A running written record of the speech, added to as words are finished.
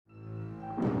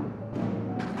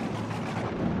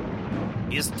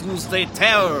is Tuesday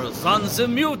Terrors on the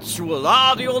Mutual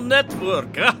Audio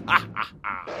Network.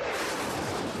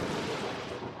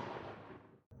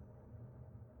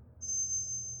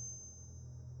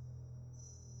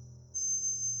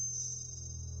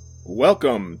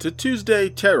 Welcome to Tuesday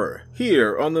Terror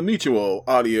here on the Mutual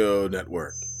Audio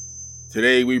Network.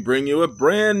 Today we bring you a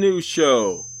brand new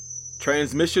show.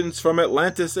 Transmissions from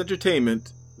Atlantis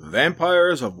Entertainment,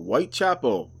 Vampires of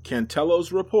Whitechapel,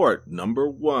 Cantello's Report number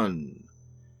 1.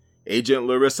 Agent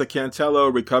Larissa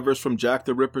Cantello recovers from Jack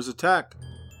the Ripper's attack,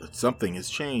 but something has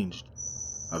changed.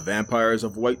 A Vampires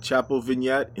of Whitechapel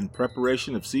vignette in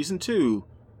preparation of Season 2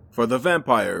 for the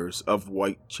Vampires of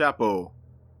Whitechapel.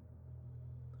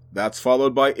 That's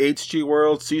followed by HG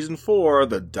World Season 4,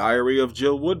 The Diary of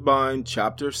Jill Woodbine,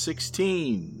 Chapter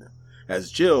 16,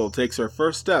 as Jill takes her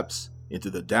first steps into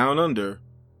the Down Under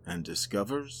and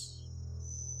discovers.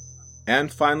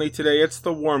 And finally today it's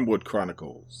the Wormwood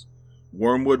Chronicles,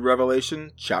 Wormwood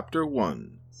Revelation, Chapter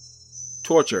 1,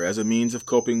 Torture as a Means of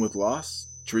Coping with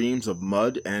Loss, Dreams of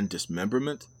Mud and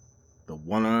Dismemberment, The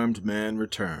One-Armed Man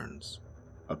Returns,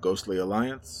 A Ghostly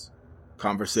Alliance,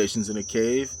 Conversations in a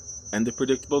Cave, and the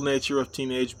Predictable Nature of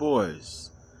Teenage Boys.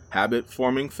 Habit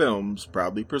Forming Films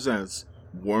proudly presents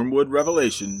Wormwood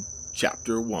Revelation,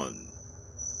 Chapter 1.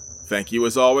 Thank you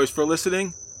as always for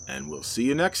listening, and we'll see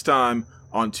you next time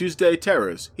on Tuesday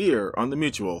Terrors here on the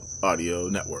Mutual Audio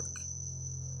Network.